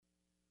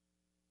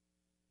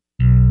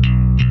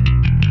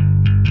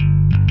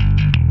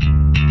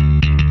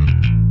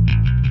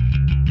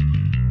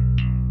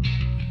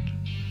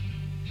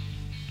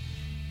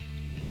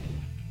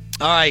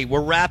All right, we're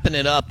wrapping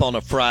it up on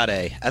a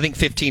Friday. I think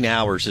 15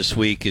 hours this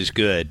week is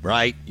good,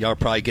 right? Y'all are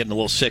probably getting a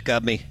little sick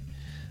of me.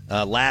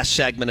 Last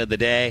segment of the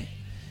day,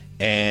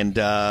 and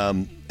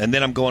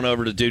then I'm going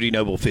over to Duty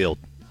Noble Field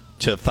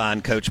to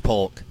find Coach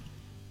Polk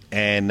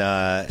and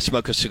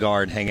smoke a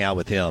cigar and hang out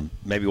with him.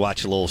 Maybe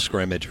watch a little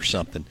scrimmage or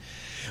something.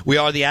 We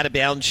are the Out of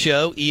Bounds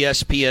Show,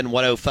 ESPN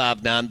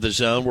 105.9 The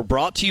Zone. We're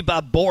brought to you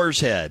by Boar's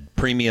Head,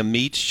 premium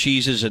meats,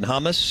 cheeses, and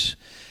hummus.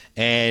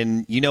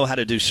 And you know how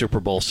to do Super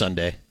Bowl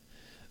Sunday.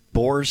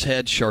 Boar's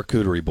Head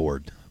Charcuterie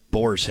Board.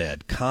 Boar's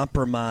Head.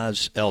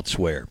 Compromise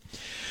elsewhere.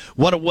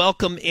 Want to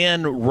welcome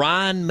in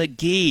Ryan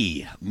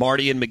Mcgee.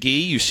 Marty and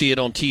Mcgee, you see it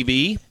on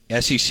TV,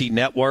 SEC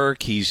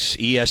Network. He's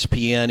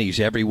ESPN. He's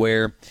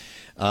everywhere.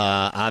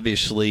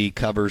 Obviously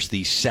covers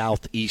the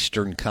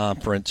Southeastern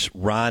Conference.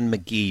 Ryan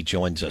Mcgee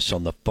joins us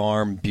on the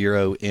Farm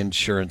Bureau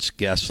Insurance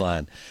guest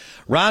line.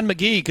 Ryan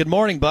Mcgee, good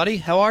morning, buddy.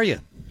 How are you?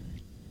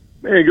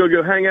 Man,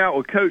 go hang out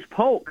with Coach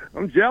Polk.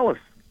 I'm jealous.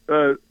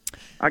 I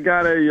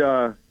got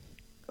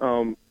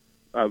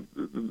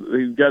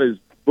he's got his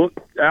book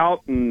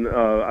out, and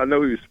I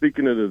know he was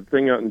speaking at a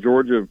thing out in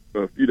Georgia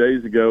a few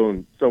days ago,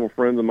 and several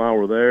friends of mine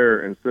were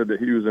there and said that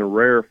he was in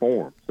rare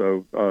form.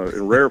 So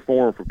in rare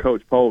form for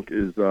Coach Polk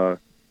is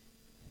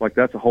like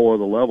that's a whole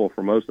other level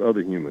for most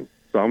other humans.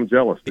 So I'm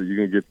jealous that you're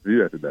going to get to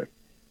do that today.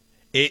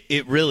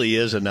 It really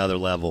is another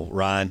level,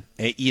 Ryan.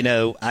 You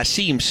know, I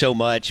see him so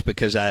much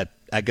because I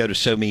go to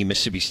so many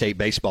Mississippi State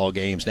baseball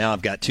games. Now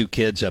I've got two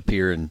kids up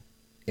here in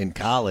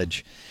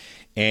college,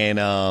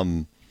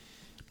 and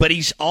but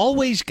he's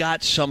always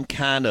got some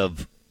kind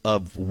of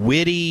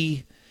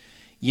witty,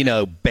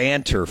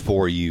 banter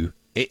for you.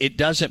 It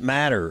doesn't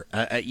matter,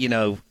 he's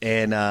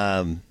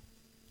an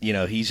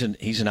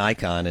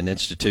icon, an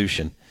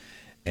institution.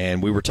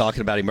 And we were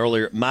talking about him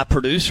earlier. My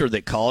producer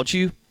that called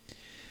you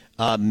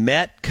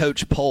met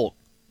Coach Polk.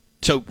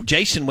 So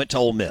Jason went to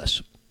Ole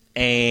Miss,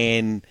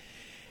 and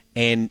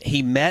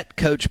he met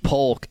Coach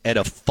Polk at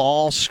a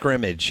fall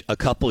scrimmage a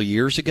couple of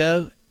years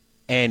ago.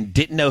 And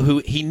didn't know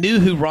he knew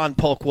who Ron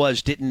Polk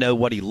was, didn't know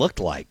what he looked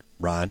like,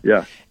 Ron.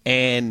 Yeah.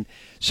 And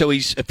so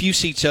he's a few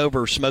seats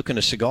over smoking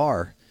a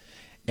cigar,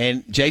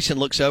 and Jason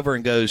looks over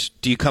and goes,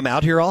 "Do you come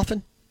out here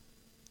often?"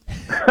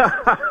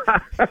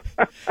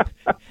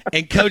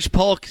 And Coach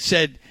Polk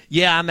said,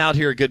 "Yeah, I'm out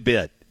here a good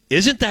bit."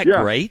 Isn't that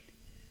great?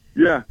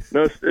 Yeah,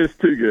 no, it's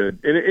too good.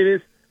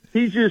 And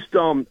he's just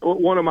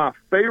one of my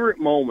favorite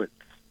moments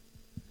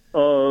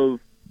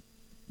of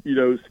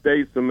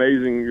State's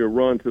amazing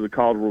run to the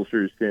College World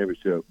Series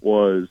championship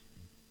was,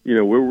 we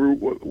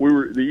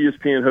were the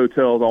ESPN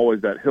hotel is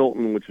always at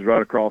Hilton, which is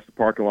right across the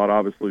parking lot,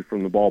 obviously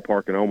from the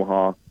ballpark in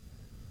Omaha.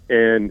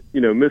 And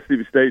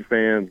Mississippi State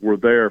fans were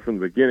there from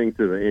the beginning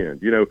to the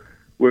end.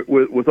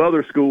 With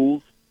other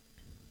schools,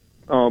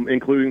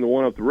 including the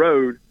one up the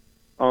road,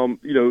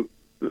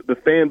 the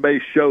fan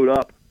base showed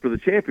up for the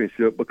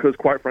championship because,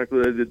 quite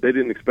frankly, they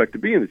didn't expect to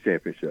be in the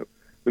championship.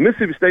 The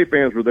Mississippi State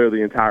fans were there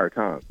the entire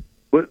time.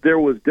 But there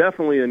was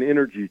definitely an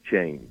energy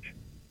change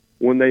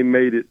when they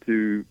made it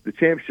to the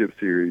championship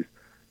series.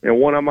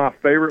 And one of my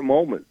favorite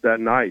moments that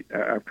night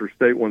after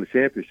State won the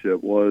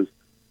championship was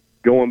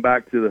going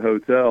back to the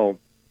hotel,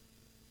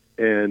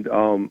 and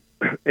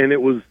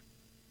it's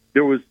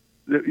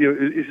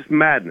just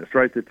madness,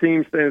 right? The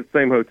team staying at the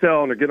same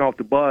hotel and they're getting off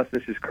the bus.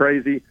 And it's just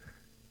crazy.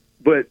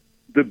 But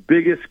the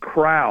biggest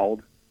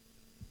crowd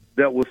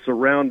that was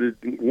surrounded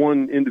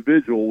one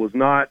individual was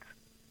not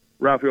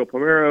Rafael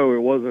Palmeiro.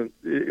 It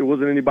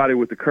wasn't anybody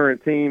with the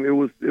current team. It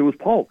was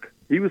Polk.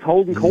 He was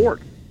holding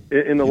court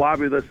in the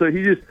lobby of that. So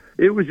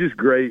it was just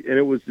great, and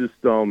it was just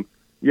he's one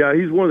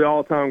of the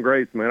all-time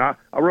greats, man. I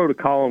wrote a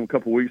column a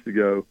couple weeks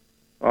ago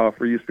for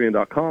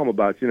ESPN.com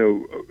about I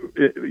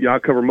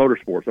cover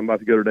motorsports. I'm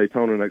about to go to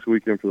Daytona next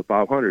weekend for the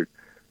 500,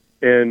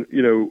 and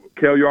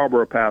Cale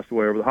Yarborough passed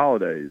away over the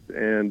holidays,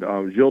 and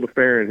Gilles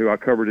DeFerrin, who I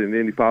covered in the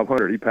Indy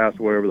 500, he passed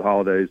away over the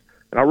holidays,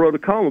 and I wrote a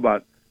column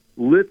about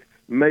let's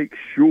make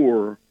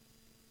sure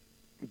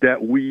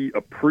that we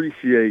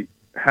appreciate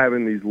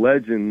having these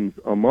legends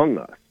among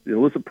us.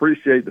 Let's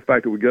appreciate the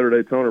fact that we go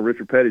to Daytona,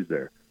 Richard Petty's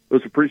there.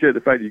 Let's appreciate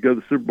the fact that you go to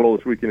the Super Bowl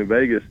this weekend in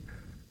Vegas,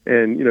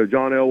 and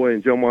John Elway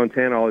and Joe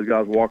Montana, all these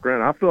guys walk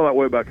around. I feel that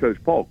way about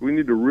Coach Polk. We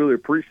need to really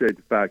appreciate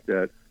the fact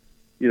that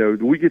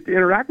we get to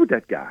interact with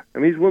that guy. I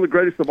mean, he's one of the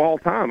greatest of all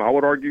time. I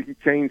would argue he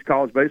changed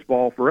college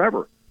baseball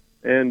forever,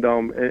 and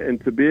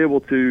to be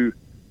able to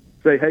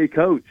say, "Hey,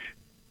 Coach,"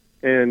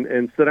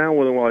 and sit down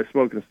with him while he's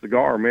smoking a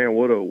cigar, man,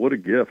 what a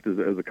gift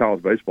as a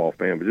college baseball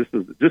fan, but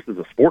just as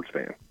a sports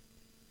fan.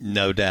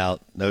 No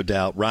doubt.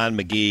 Ryan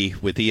Mcgee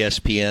with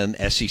ESPN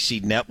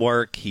SEC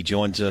Network. He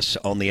joins us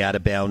on the Out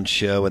of Bounds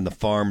Show and the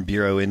Farm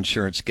Bureau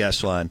Insurance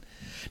guest line.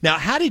 Now,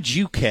 how did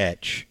you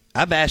catch?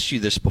 I've asked you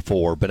this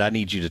before, but I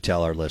need you to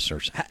tell our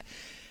listeners.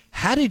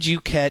 How did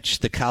you catch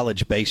the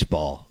college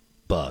baseball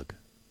bug,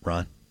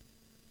 Ron?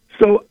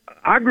 So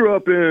I grew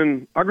up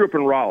in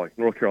Raleigh,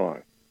 North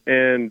Carolina,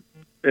 and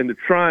the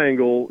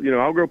Triangle,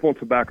 I grew up on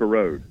Tobacco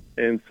Road.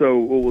 And so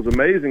what was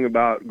amazing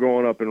about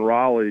growing up in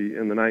Raleigh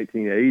in the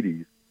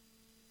 1980s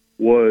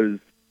was,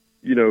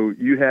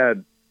 you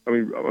had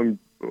NC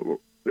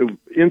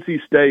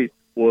State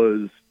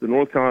was the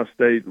North Carolina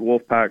State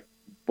Wolfpack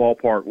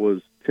ballpark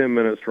was 10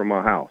 minutes from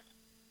my house.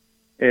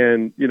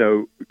 And,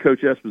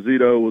 Coach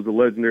Esposito was a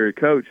legendary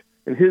coach,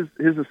 and his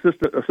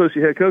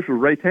associate head coach was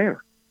Ray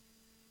Tanner.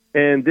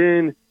 And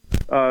then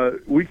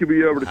we could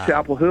be over to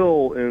Chapel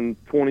Hill in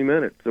 20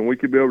 minutes, and we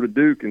could be over to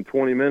Duke in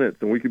 20 minutes,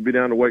 and we could be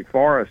down to Wake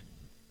Forest,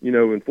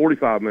 in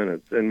 45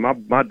 minutes. And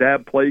my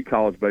dad played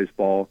college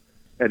baseball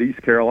at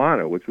East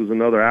Carolina, which was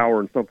another hour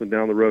and something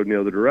down the road in the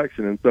other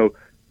direction. And so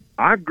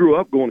I grew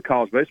up going to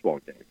college baseball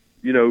games.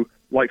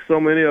 Like so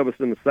many of us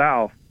in the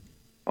South,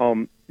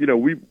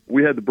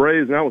 we had the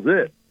Braves, and that was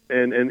it.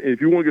 And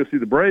if you want to go see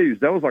the Braves,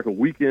 that was like a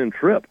weekend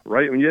trip,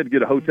 right? I mean, you had to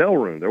get a hotel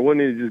room. There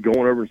wasn't any just going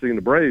over and seeing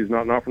the Braves,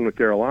 not from the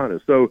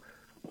Carolinas. So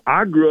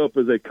I grew up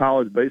as a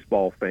college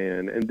baseball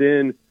fan, and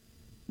then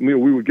we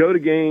would go to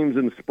games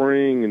in the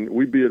spring, and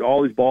we'd be at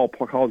all these college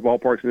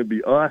ballparks, and it'd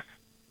be us.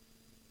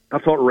 I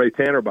talked to Ray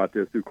Tanner about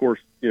this. Of course,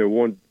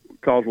 won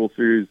College World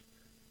Series,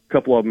 a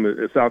couple of them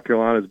at South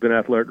Carolina, has been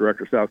athletic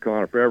director of South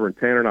Carolina forever, and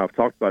Tanner and I have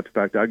talked about the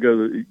fact that I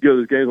go to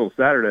those games on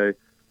Saturday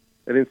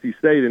at NC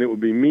State, and it would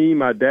be me,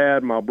 my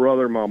dad, my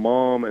brother, my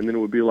mom, and then it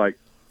would be like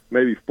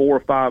maybe 4 or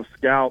 5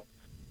 scouts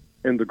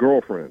and the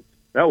girlfriends.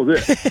 That was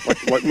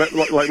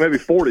it. like maybe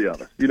 40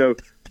 of us,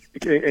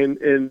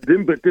 and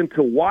then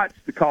to watch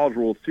the College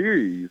World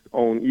Series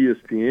on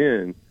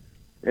ESPN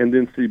and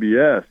then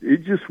CBS,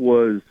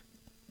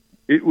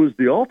 it was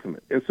the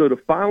ultimate. And so to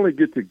finally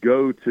get to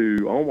go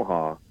to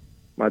Omaha,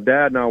 my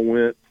dad and I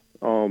went,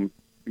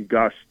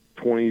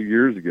 20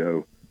 years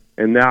ago.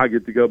 And now I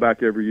get to go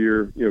back every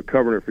year,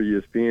 covering it for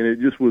ESPN.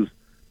 It just was.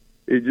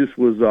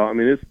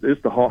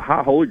 It's the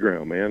high holy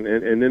ground, man.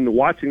 And then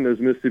watching those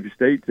Mississippi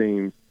State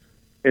teams,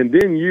 and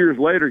then years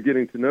later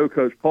getting to know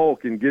Coach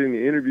Polk and getting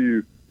to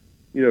interview,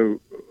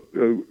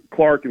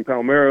 Clark and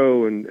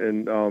Palmero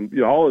and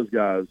all those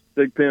guys,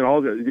 Big Penn,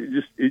 all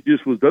that. It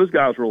just was. Those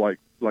guys were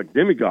like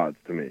demigods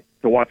to me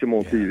to watch them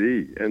on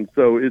TV. And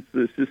so it's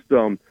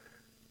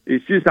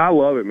just I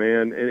love it,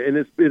 man, and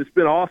it's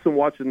been awesome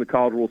watching the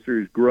College World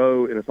Series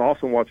grow, and it's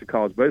awesome watching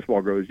college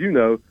baseball grow. As you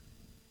know,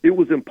 it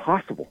was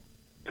impossible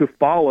to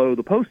follow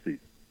the postseason,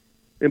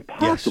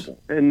 impossible.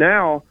 Yes. And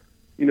now,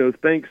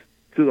 thanks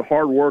to the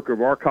hard work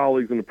of our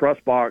colleagues in the press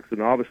box,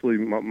 and obviously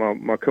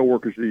my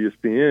coworkers at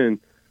ESPN,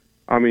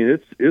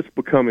 it's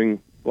becoming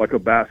like a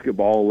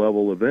basketball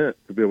level event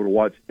to be able to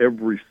watch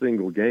every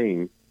single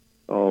game.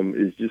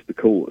 Is just the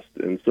coolest,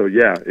 and so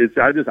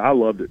I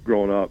loved it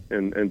growing up,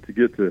 and to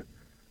get to.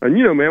 And,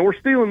 man, we're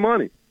stealing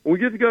money. When we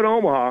get to go to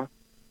Omaha,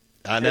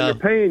 I know. And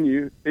they're paying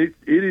you, it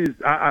is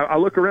 – I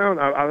look around.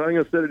 I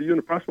think I said it to you in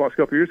the press box a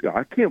couple of years ago.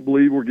 I can't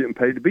believe we're getting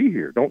paid to be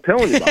here. Don't tell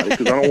anybody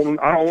because I don't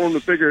want them to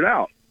figure it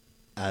out.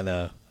 I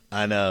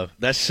know.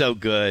 That's so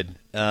good.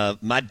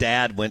 My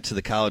dad went to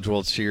the College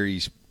World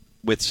Series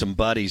with some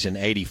buddies in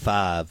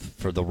 '85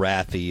 for the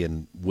Raffy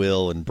and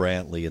Will and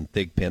Brantley and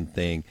Thigpen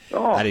thing.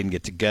 Oh. I didn't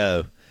get to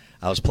go.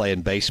 I was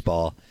playing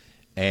baseball.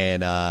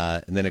 And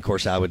then, of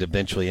course, I would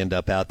eventually end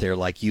up out there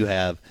like you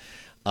have.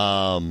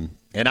 And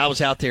I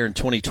was out there in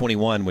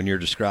 2021 when you're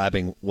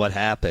describing what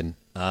happened.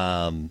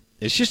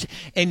 It's just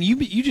 – and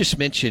you just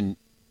mentioned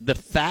the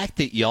fact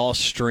that y'all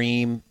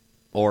stream,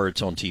 or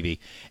it's on TV,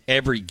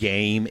 every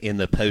game in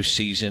the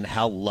postseason,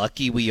 how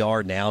lucky we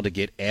are now to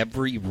get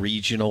every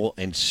regional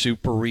and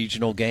super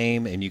regional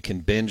game, and you can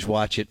binge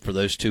watch it for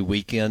those 2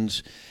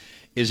 weekends,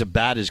 is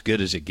about as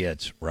good as it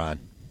gets, Ron.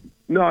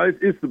 No,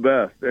 it's the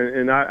best.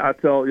 And I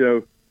tell,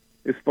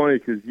 it's funny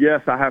because,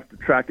 yes, I have to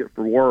track it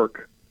for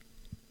work.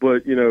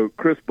 But,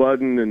 Chris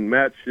Budden and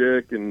Matt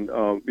Schick and,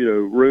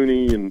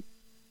 Rooney and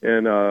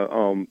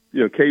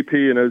KP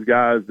and those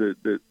guys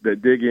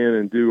that dig in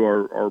and do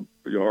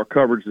our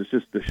coverage is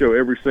just to show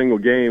every single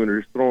game and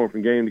they're just throwing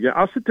from game to game.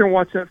 I'll sit there and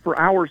watch that for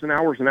hours and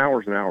hours and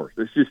hours and hours.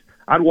 It's just,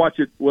 I'd watch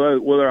it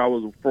whether I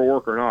was for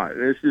work or not.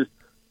 And it's just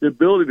the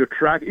ability to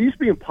track. It used to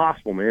be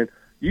impossible, man.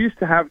 You used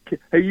to have,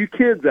 hey, you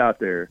kids out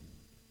there,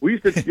 we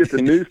used to get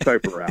the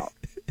newspaper out,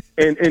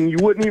 and you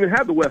wouldn't even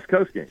have the West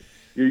Coast game.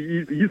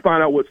 You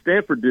find out what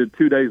Stanford did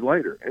 2 days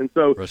later, and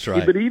so. That's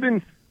right. But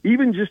even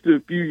just a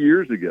few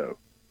years ago,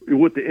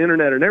 with the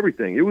internet and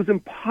everything, it was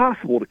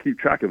impossible to keep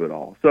track of it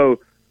all. So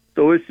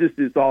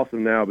it's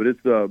awesome now, but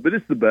it's the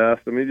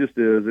best. I mean, it just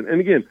is. And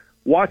again,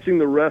 watching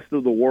the rest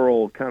of the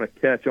world kind of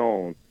catch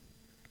on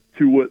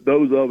to what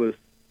those of us,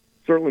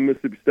 certainly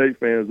Mississippi State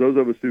fans, those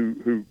of us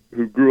who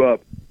grew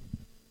up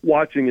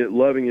watching it,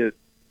 loving it,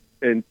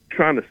 and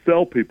trying to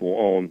sell people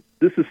on,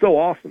 this is so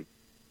awesome.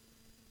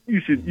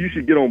 You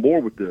should get on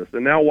board with this.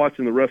 And now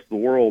watching the rest of the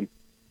world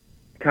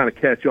kind of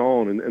catch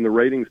on, and the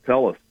ratings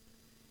tell us,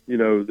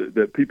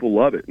 that people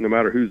love it, no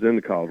matter who's in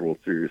the College World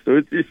Series.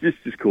 So it's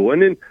just cool.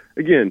 And then,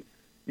 again,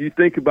 you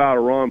think about a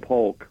Ron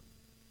Polk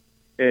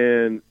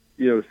and,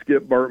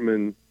 Skip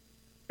Burtman,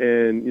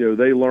 and,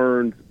 they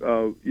learned,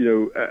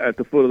 at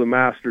the foot of the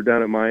master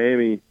down at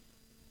Miami,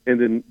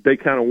 and then they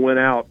kind of went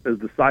out as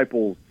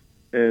disciples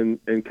and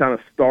kind of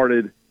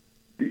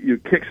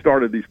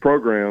kick-started these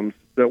programs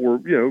that were,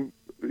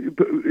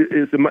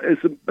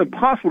 it's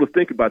impossible to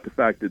think about the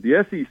fact that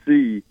the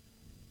SEC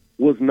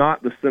was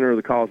not the center of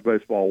the college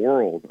baseball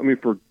world. I mean,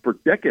 for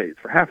decades,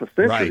 for half a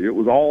century, Right. It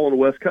was all on the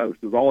West Coast.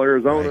 It was all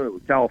Arizona, Right. It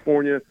was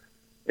California,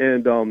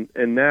 and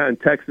now in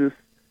Texas,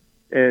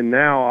 and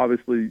now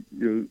obviously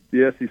the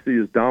SEC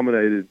has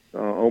dominated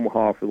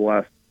Omaha for the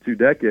last 2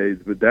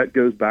 decades. But that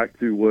goes back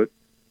to what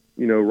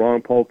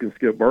Ron Polk and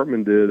Skip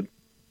Bertman did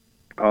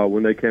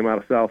when they came out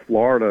of South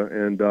Florida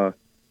and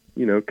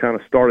kind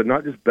of started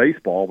not just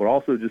baseball but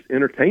also just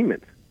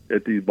entertainment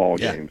at these ball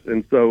games.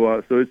 And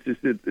so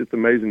it's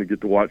amazing to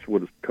get to watch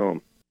what has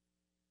come.